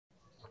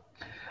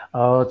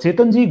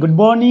Chetan ji, good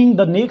morning.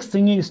 The next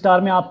singing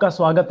star में आपका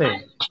स्वागत है।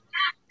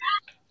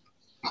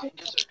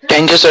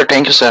 Thank you sir,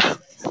 thank you sir.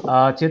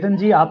 चेतन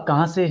जी, आप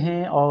कहाँ से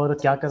हैं और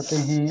क्या करते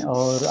हैं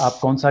और आप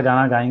कौन सा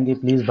गाना गाएंगे,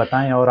 प्लीज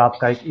बताएं। और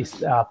आपका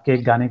आपके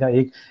एक गाने का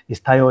एक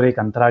स्थाई और एक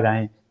अंतरा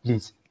गाएं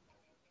प्लीज।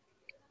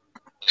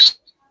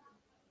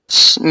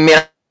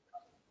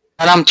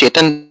 मेरा नाम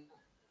चेतन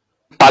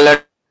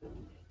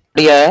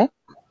पालड़िया है।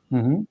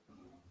 हम्म।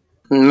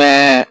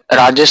 मैं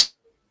राजस्थान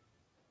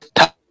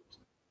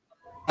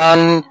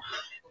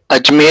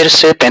अजमेर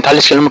से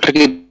 45 किलोमीटर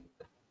की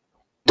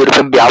दूरी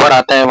पे ब्यावर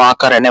आता है, वहां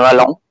का रहने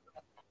वाला हूँ।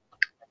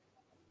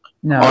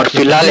 और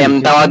फिलहाल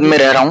अहमदाबाद में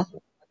रह रहा हूँ।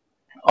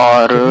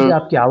 और चेतन जी,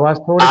 आपकी आवाज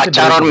थोड़े से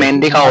आचार ब्रेक और हो रही है,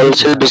 मेहंदी का थोड़ा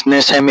होलसेल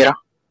बिजनेस है मेरा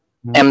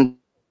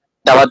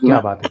अहमदाबाद में। क्या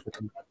बात है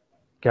चेतन,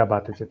 क्या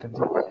बात है चेतन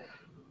जी।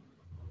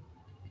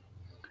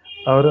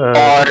 और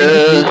और चेतन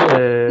जी प्लीज,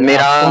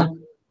 मेरा आप कौन।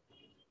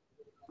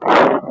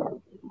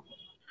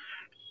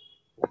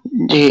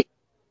 जी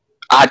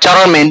आचार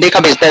और मेहंदी का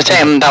बिजनेस जी है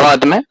जी।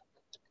 अहमदाबाद में।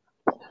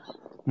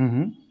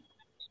 हम्म।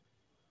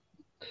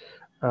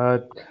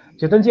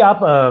 चेतन जी, आप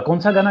कौन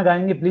सा गाना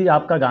गाएंगे प्लीज।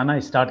 आपका गाना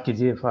स्टार्ट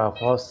कीजिए,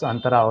 फर्स्ट,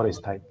 अंतरा और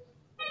स्थाई।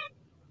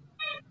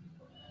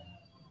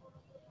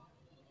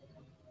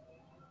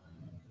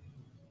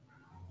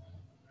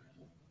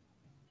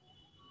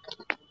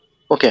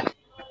 ओके।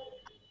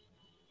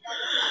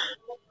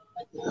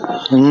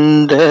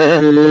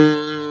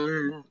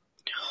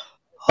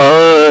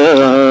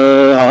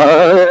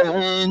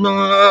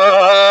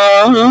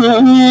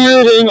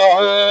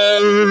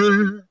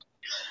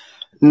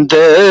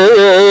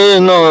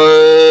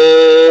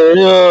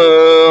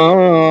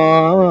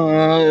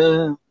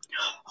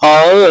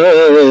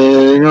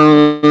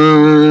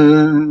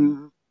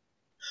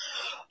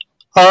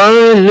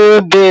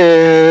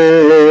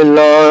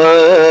 अलबेला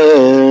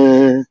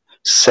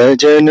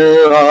सजन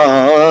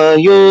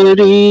आयो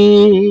रे,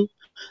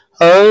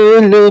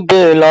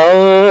 अलबेला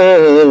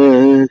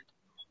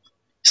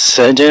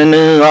सजन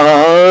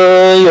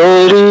आयो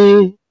रे,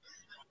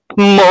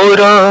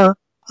 मोरा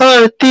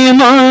अति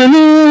मन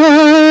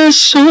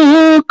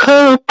सुख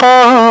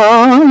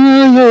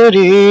पायो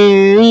रे,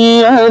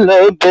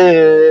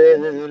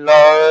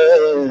 अलबेला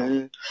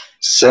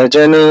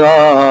सजन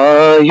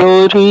आयो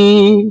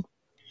रे,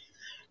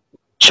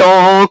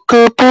 चौक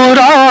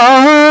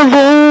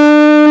पुरावो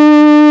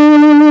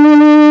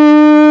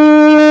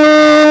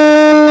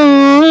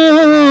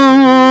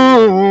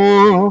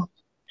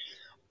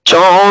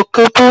चौक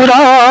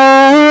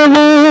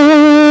पुरावो,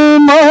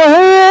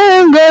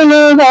 मंगल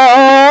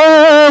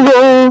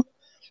गावो,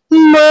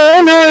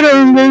 मन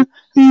रंग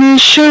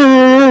निश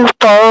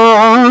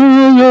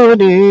पायो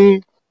रे,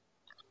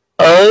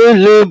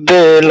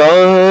 अलबेला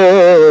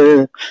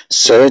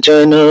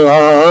सजन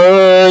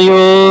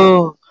आयो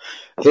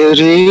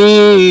रे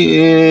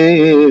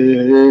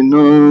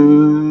नो।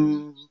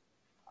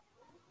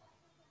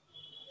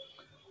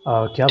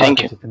 क्या बात थैंक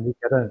है यू। चेतन जी,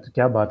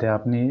 क्या बात है।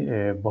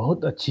 आपने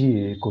बहुत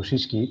अच्छी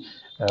कोशिश की।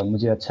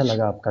 मुझे अच्छा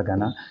लगा आपका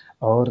गाना।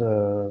 और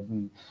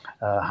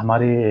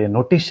हमारे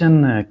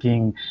नोटेशन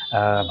किंग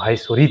भाई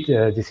स्वरित,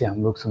 जिसे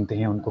हम लोग सुनते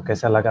हैं, उनको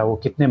कैसा लगा, वो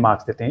कितने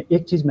मार्क्स देते हैं।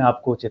 एक चीज़ मैं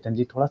आपको चेतन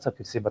जी थोड़ा सा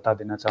फिर से बता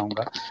देना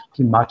चाहूँगा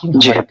कि मार्किंग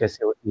जी हमारी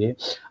कैसे होती है।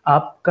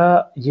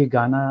 आपका ये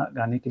गाना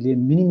गाने के लिए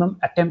मिनिमम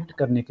अटेम्प्ट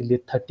करने के लिए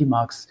 30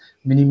 मार्क्स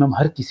मिनिमम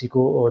हर किसी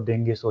को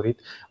देंगे स्वरित।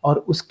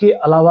 और उसके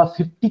अलावा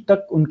 50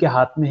 तक उनके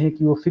हाथ में है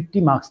कि वो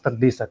 50 मार्क्स तक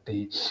दे सकते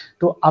हैं।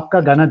 तो आपका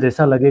गाना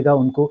जैसा लगेगा,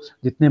 उनको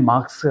जितने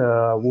मार्क्स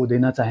वो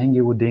देना चाहेंगे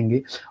वो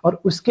देंगे।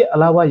 और उसके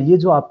अलावा ये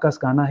जो आपका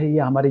गाना है, ये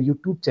हमारे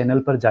यूट्यूब चैनल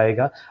पर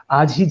जाएगा,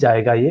 आज ही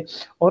जाएगा ये।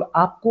 और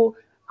आपको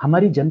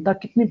हमारी जनता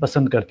कितनी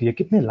पसंद करती है,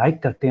 कितने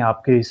लाइक करते हैं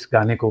आपके इस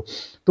गाने को,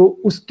 तो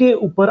उसके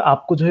ऊपर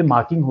आपको जो है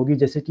मार्किंग होगी।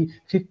 जैसे कि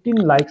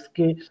 15 लाइक्स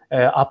के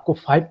आपको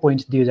 5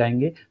 पॉइंट्स दिए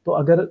जाएंगे। तो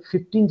अगर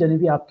 15 जने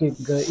भी आपके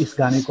इस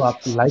गाने को आप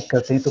लाइक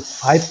करते हैं तो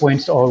 5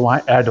 पॉइंट्स और वहाँ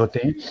ऐड होते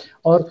हैं।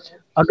 और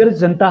अगर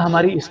जनता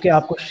हमारी इसके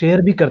आपको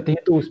शेयर भी करते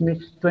हैं तो उसमें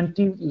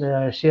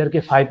 20 शेयर के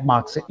 5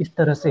 मार्क्स है। इस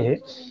तरह से है।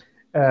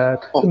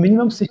 तो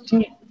मिनिमम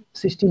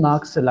 60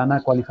 मार्क्स लाना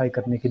क्वालिफाई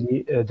करने के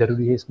लिए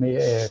जरूरी है इसमें,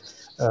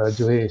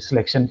 जो है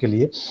सिलेक्शन के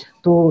लिए।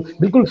 तो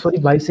बिल्कुल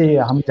स्वरित भाई से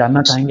हम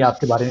जानना चाहेंगे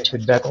आपके बारे में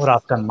फीडबैक और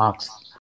आपका मार्क्स।